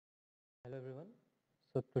Hello everyone.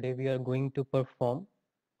 So today we are going to perform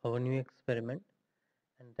our new experiment,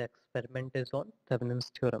 and the experiment is on Thevenin's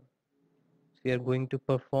theorem. So we are going to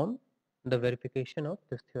perform the verification of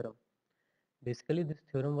this theorem. Basically this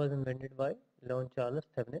theorem was invented by Leon Charles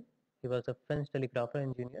Thevenin. He was a French telegrapher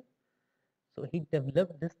engineer. So he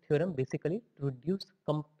developed this theorem basically to reduce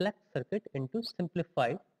complex circuit into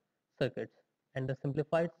simplified circuits, and the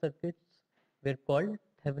simplified circuits were called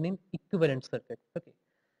Thevenin equivalent circuit. Okay.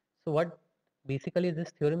 So what basically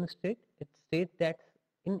this theorem states? It states that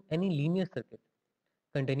in any linear circuit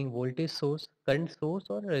containing voltage source, current source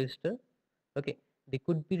or resistor, okay, they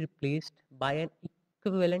could be replaced by an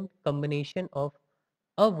equivalent combination of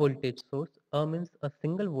a voltage source, A means a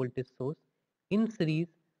single voltage source, in series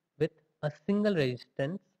with a single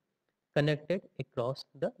resistance connected across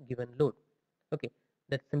the given load. Okay,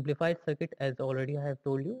 that simplified circuit, as already I have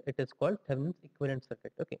told you, it is called Thevenin's equivalent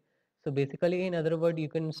circuit. Okay, so basically in other words you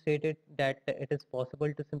can state it that it is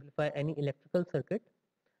possible to simplify any electrical circuit,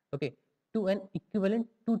 okay, to an equivalent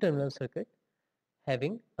two terminal circuit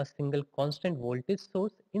having a single constant voltage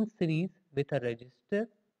source in series with a resistor,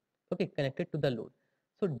 okay, connected to the load.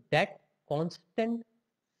 So that constant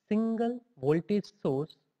single voltage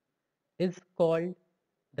source is called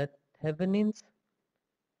the Thevenin's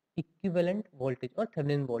equivalent voltage or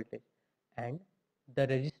Thevenin voltage, and the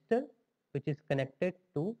resistor which is connected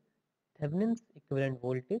to Thevenin's equivalent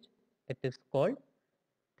voltage, it is called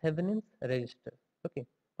Thevenin's resistor, okay,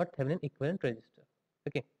 or Thevenin equivalent resistor.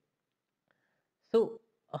 Okay, so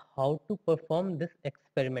how to perform this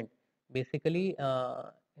experiment? Basically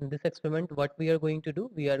in this experiment what we are going to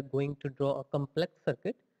do, we are going to draw a complex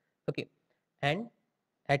circuit, okay, and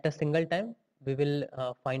at a single time we will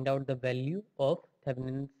find out the value of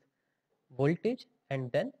Thevenin's voltage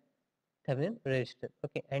and then Thevenin resistor,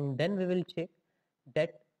 okay, and then we will check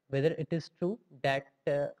that whether it is true that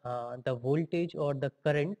the voltage or the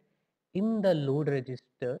current in the load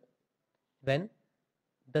resistor when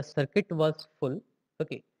the circuit was full,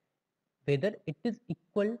 okay, whether it is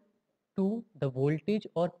equal to the voltage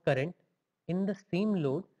or current in the same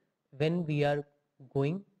load when we are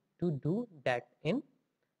going to do that in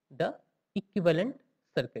the equivalent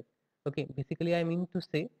circuit. Okay, basically I mean to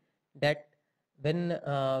say that when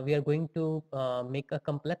we are going to make a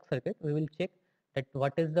complex circuit, we will check that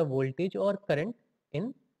what is the voltage or current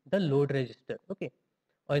in the load resistor, okay,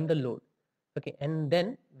 or in the load, okay, and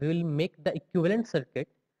then we will make the equivalent circuit,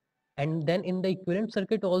 and then in the equivalent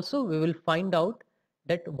circuit also we will find out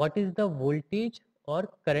that what is the voltage or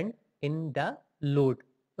current in the load,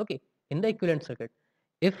 okay, in the equivalent circuit.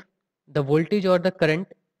 If the voltage or the current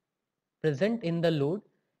present in the load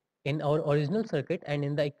in our original circuit and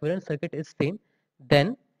in the equivalent circuit is same,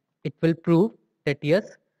 then it will prove that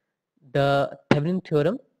yes, the Thevenin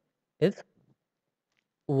theorem is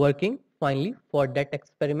working finally for that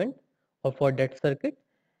experiment or for that circuit,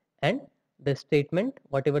 and the statement,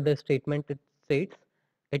 whatever the statement it states,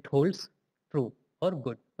 it holds true or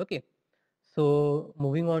good. Okay, so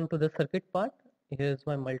moving on to the circuit part, here is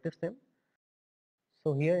my multisim.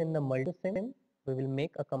 So here in the multisim we will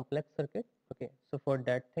make a complex circuit. Okay, so for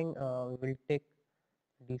that thing we will take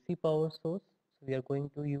DC power source. So we are going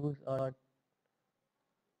to use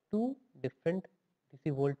two different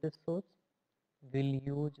DC voltage source. We'll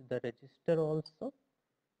use the resistor also.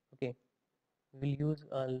 Okay, we'll use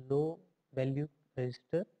a low value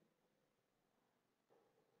resistor,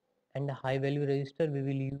 and a high value resistor we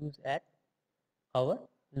will use at our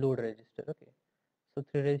load resistor. Okay, so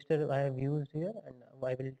three resistor I have used here, and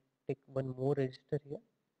I will take one more resistor here.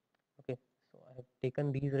 Okay, so I have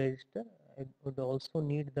taken these resistor. I would also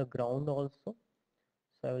need the ground also, so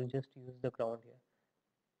I will just use the ground here.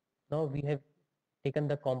 Now we have taken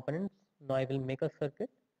the components. Now I will make a circuit.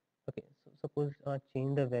 Okay, so suppose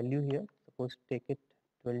change the value here. Suppose take it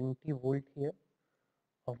 20 volt here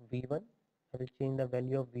of V1. I will change the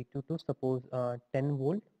value of V2 to suppose 10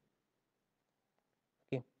 volt.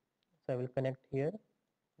 Okay, so I will connect here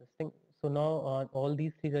this thing. So now all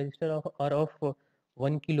these three resistors are of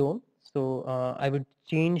 1 kilo ohm. So I would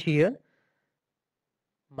change here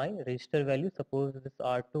my resistor value. Suppose this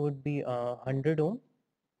R2 would be 100 ohm.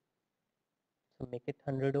 So make it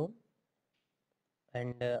 100 ohm,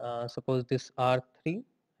 and suppose this R3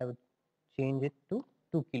 I would change it to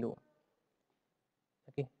 2 kilo ohm.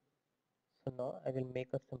 Okay, so now I will make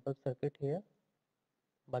a simple circuit here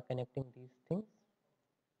by connecting these things.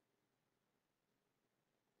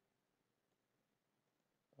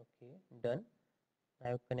 Okay, done.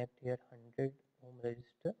 I will connect here 100 ohm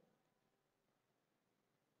resistor,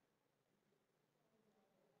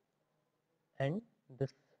 and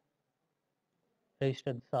this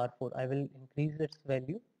resistor, this R4, I will increase its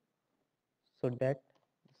value so that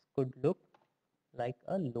this could look like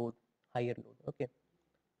a load, higher load. Okay,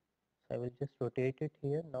 so I will just rotate it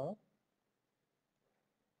here now.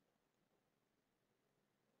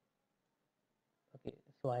 Okay,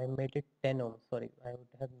 so I made it 10 ohm. Sorry, I would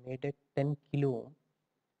have made it 10 kilo ohm.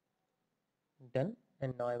 Done.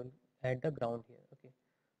 And now I will add the ground here. Okay,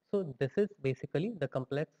 so this is basically the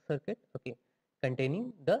complex circuit. Okay,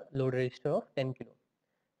 containing the load resistor of 10 kilo.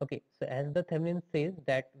 Okay, so as the Thevenin says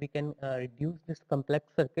that we can reduce this complex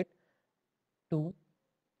circuit to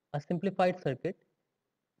a simplified circuit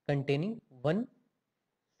containing one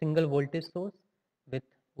single voltage source with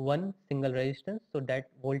one single resistance. So that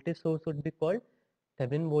voltage source would be called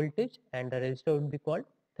Thevenin voltage and the resistor would be called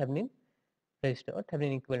Thevenin resistor or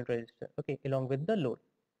Thevenin equivalent resistor. Okay, along with the load.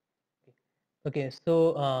 Okay,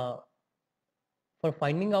 so for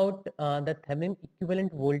finding out the Thevenin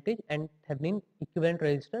equivalent voltage and Thevenin equivalent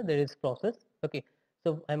resistor, there is process. Okay,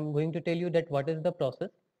 so I'm going to tell you that what is the process.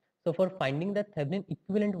 So for finding the Thevenin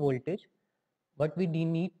equivalent voltage, what we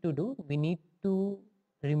need to do, we need to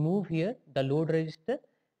remove here the load resistor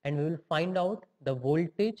and we will find out the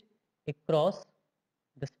voltage across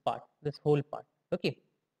this part, this whole part. Okay,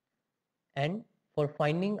 and for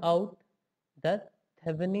finding out the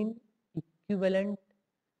Thevenin equivalent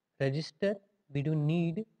resistor, we do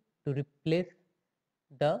need to replace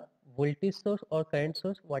the voltage source or current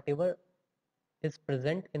source, whatever is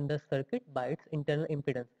present in the circuit, by its internal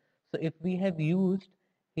impedance. So if we have used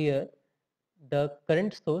here the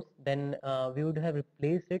current source, then we would have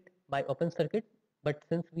replaced it by open circuit, but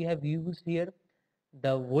since we have used here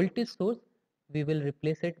the voltage source, we will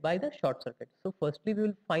replace it by the short circuit. So firstly we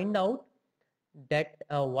will find out that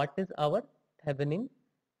what is our Thevenin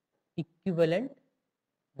equivalent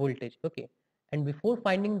voltage. Okay, and before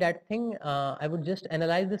finding that thing, I would just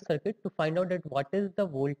analyze this circuit to find out that what is the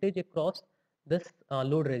voltage across this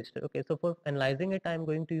load resistor. Okay, so for analyzing it, I am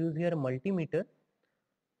going to use here a multimeter.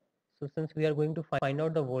 So since we are going to find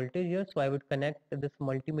out the voltage here, so I would connect this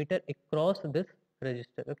multimeter across this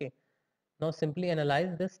resistor. Okay, now simply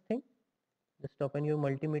analyze this thing. Just open your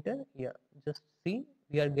multimeter. Yeah, just see,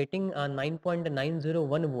 we are getting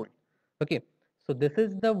 9.901 volt. Okay, so this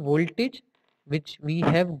is the voltage which we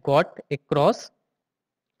have got across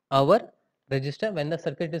our resistor when the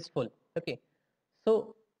circuit is full. Okay,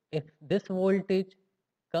 so if this voltage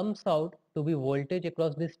comes out to be voltage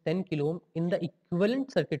across this 10 kilo ohm in the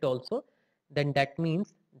equivalent circuit also, then that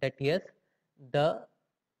means that yes, the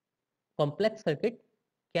complex circuit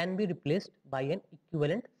can be replaced by an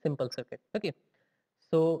equivalent simple circuit. Okay,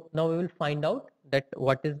 so now we will find out that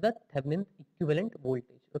what is the Thevenin equivalent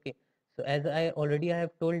voltage. Okay, so as I already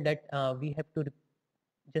have told that we have to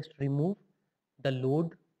just remove the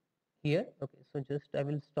load here. Okay, so just I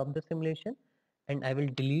will stop the simulation and I will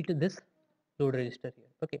delete this load resistor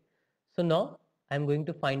here. Okay, so now I am going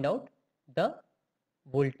to find out the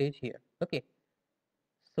voltage here. Okay,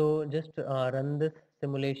 so just run this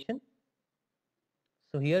simulation.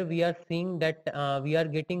 So here we are seeing that we are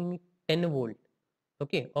getting 10 volt,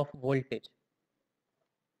 okay, of voltage.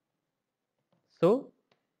 So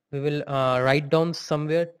we will write down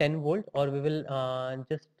somewhere 10 volt, or we will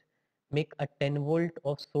just make a 10 volt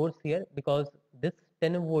of source here, because this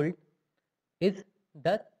 10 volt is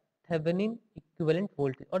the Thevenin equivalent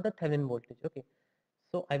voltage or the Thevenin voltage. Okay,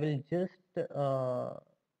 so I will just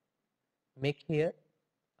make here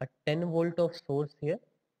a 10 volt of source here,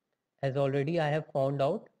 as already I have found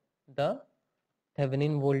out the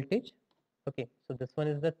Thevenin voltage. Okay, so this one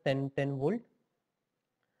is the 10 volt.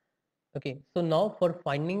 Okay, so now for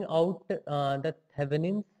finding out the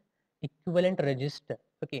Thevenin's equivalent resistor.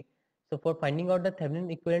 Okay, so for finding out the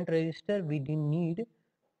Thevenin equivalent resistor, we do need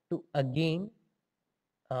to again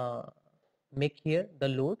uh, make here the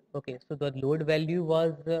load. Okay, so the load value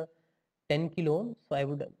was 10 kilo ohm. So I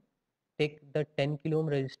would take the 10 kilo ohm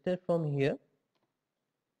resistor from here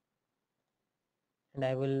and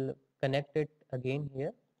I will connect it again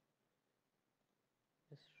here.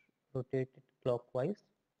 Just rotate it clockwise.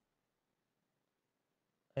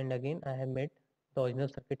 And again I have made the original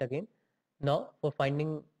circuit again. Now for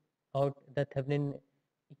finding out the Thevenin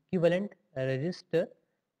equivalent resistor,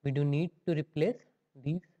 we do need to replace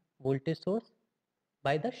these voltage source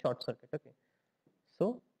by the short circuit. Okay,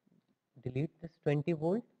 so delete this 20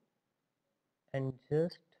 volt and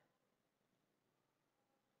just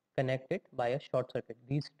connect it by a short circuit,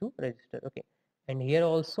 these two resistors. Okay, and here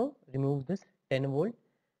also remove this 10 volt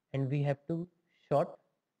and we have to short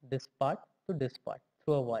this part to this part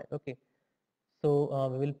through a wire. Okay, so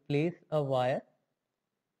we will place a wire.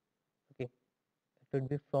 Okay, it would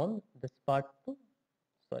be from this part to,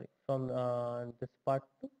 sorry, from this part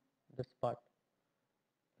to this part.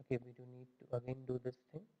 Okay, we do need to again do this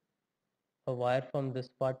thing. A wire from this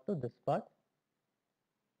part to this part.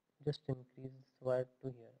 Just increase this wire to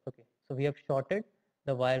here. Okay, so we have shorted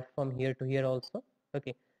the wire from here to here also.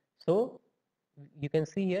 Okay, so you can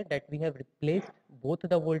see here that we have replaced both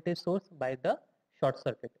the voltage source by the short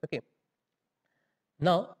circuit. Okay,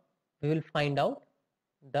 now we will find out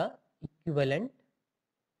the equivalent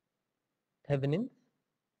Thevenin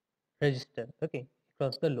resistor, okay,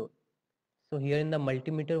 across the load. So here in the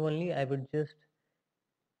multimeter only, I would just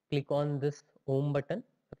click on this ohm button,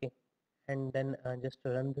 okay, and then just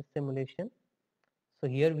run this simulation. So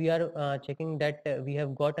here we are checking that we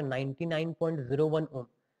have got a 99.01 ohm.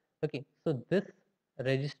 Okay, so this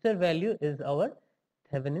resistor value is our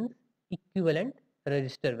Thevenin's equivalent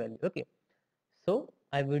resistor value. Okay, so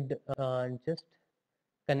I would just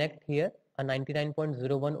connect here a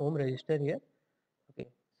 99.01 ohm resistor here. Okay,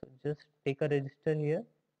 so just take a resistor here.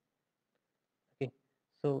 Okay,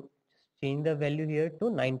 so just change the value here to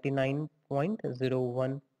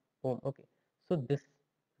 99.01 ohm. Okay, so this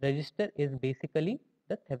resistor is basically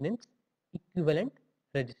the Thevenin's equivalent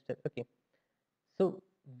resistor. Okay, so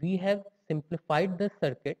we have simplified the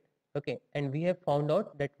circuit. Okay, and we have found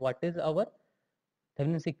out that what is our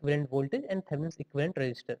Thevenin's equivalent voltage and Thevenin's equivalent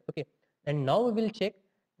resistor. Okay, and now we will check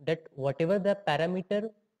that whatever the parameter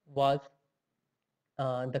was,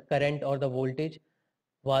 the current or the voltage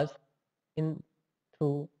was in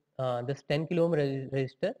through this 10 kilo ohm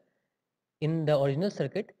resistor in the original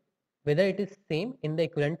circuit, whether it is same in the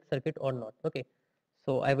equivalent circuit or not. Okay,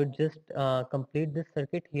 so I would just complete this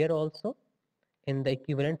circuit here also in the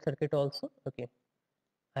equivalent circuit also. Okay,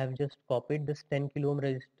 I have just copied this 10 kilo ohm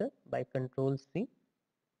resistor by Control C.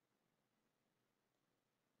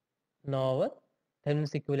 Now our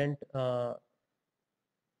Thevenin's equivalent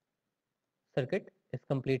circuit is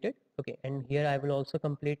completed. Okay, and here I will also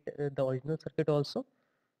complete the original circuit also.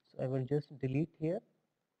 So I will just delete here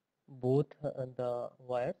both the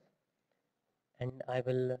wires, and I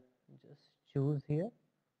will just choose here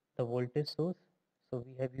the voltage source. So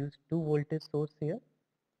we have used two voltage source here.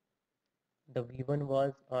 The V1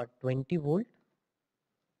 was 20 volt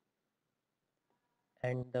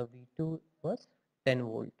and the V2 was 10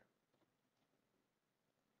 volt.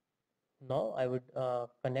 Now I would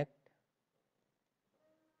connect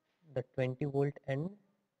the 20 volt and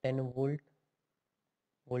 10 volt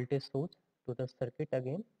voltage source to the circuit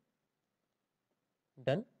again.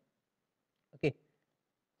 Done. Okay,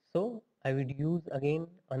 so I would use again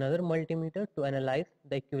another multimeter to analyze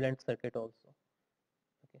the equivalent circuit also.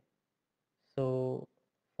 Okay, so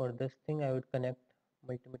for this thing I would connect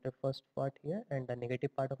multimeter first part here, and the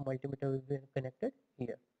negative part of multimeter will be connected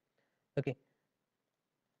here. Okay,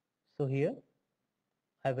 so here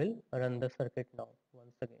I will run the circuit now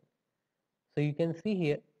once again. So you can see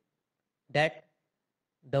here that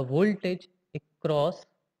the voltage across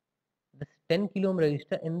this 10 kilo ohm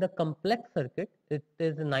resistor in the complex circuit, it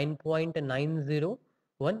is 9.901,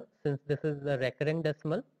 since this is the recurrent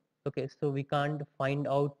decimal. Okay, so we can't find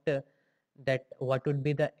out that what would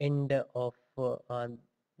be the end of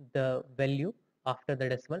the value after the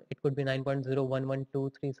decimal. It could be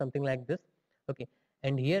 9.01123, something like this. Okay,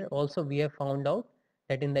 and here also we have found out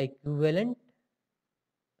that in the equivalent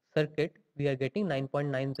circuit we are getting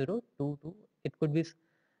 9.9022. It could be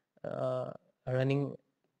uh, running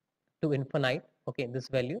to infinite. Okay, this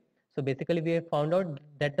value. So basically we have found out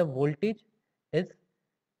that the voltage is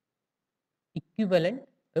equivalent.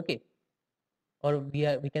 Okay, or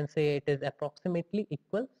we can say it is approximately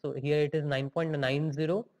equal. So here it is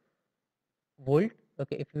 9.90 volt.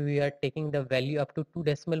 Okay, if we are taking the value up to 2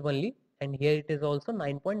 decimal only, and here it is also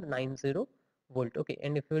 9.90 volt. Okay,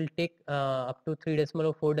 and if we will take up to 3 decimal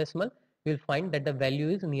or 4 decimal, we will find that the value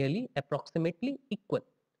is nearly approximately equal.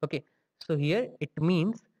 Okay, so here it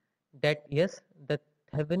means that yes, the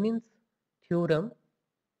Thevenin's theorem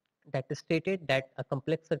that stated that a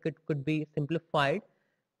complex circuit could be simplified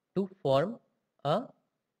to form a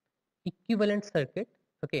equivalent circuit.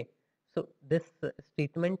 Okay, so this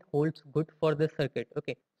statement holds good for this circuit.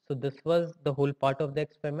 Okay, so this was the whole part of the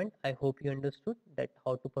experiment. I hope you understood that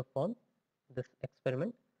how to perform this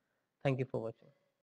experiment. Thank you for watching.